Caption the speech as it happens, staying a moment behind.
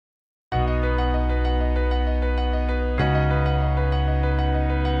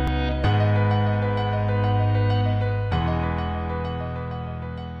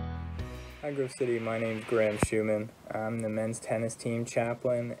Hi Grove City, my name is Graham Schumann. I'm the men's tennis team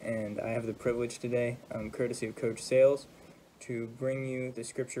chaplain, and I have the privilege today, courtesy of Coach Sales, to bring you the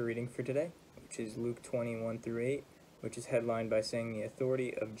scripture reading for today, which is Luke 20:1-8, which is headlined by saying the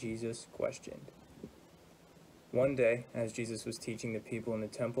authority of Jesus questioned. One day, as Jesus was teaching the people in the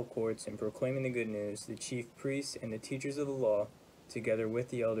temple courts and proclaiming the good news, the chief priests and the teachers of the law, together with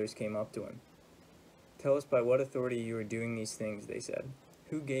the elders, came up to him. "Tell us by what authority you are doing these things," they said.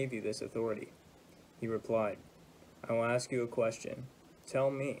 "Who gave you this authority?" He replied, "I will ask you a question. Tell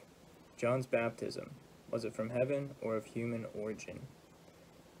me, John's baptism, was it from heaven or of human origin?"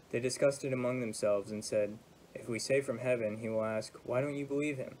 They discussed it among themselves and said, "If we say from heaven, he will ask, 'Why don't you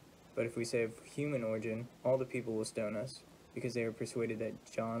believe him?' But if we say of human origin, all the people will stone us, because they are persuaded that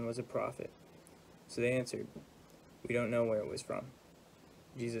John was a prophet." So they answered, "We don't know where it was from."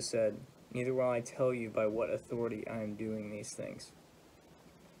 Jesus said, "Neither will I tell you by what authority I am doing these things."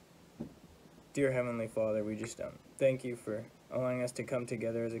 Dear Heavenly Father, we just thank you for allowing us to come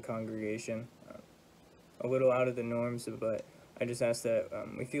together as a congregation, a little out of the norms, but I just ask that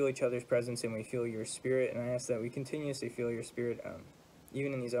we feel each other's presence and we feel your spirit, and I ask that we continuously feel your spirit,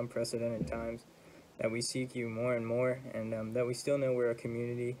 even in these unprecedented times, that we seek you more and more, and that we still know we're a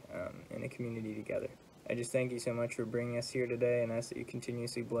community, and a community together. I just thank you so much for bringing us here today, and ask that you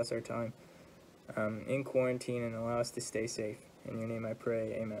continuously bless our time in quarantine and allow us to stay safe. In your name I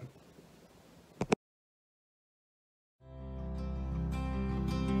pray, amen.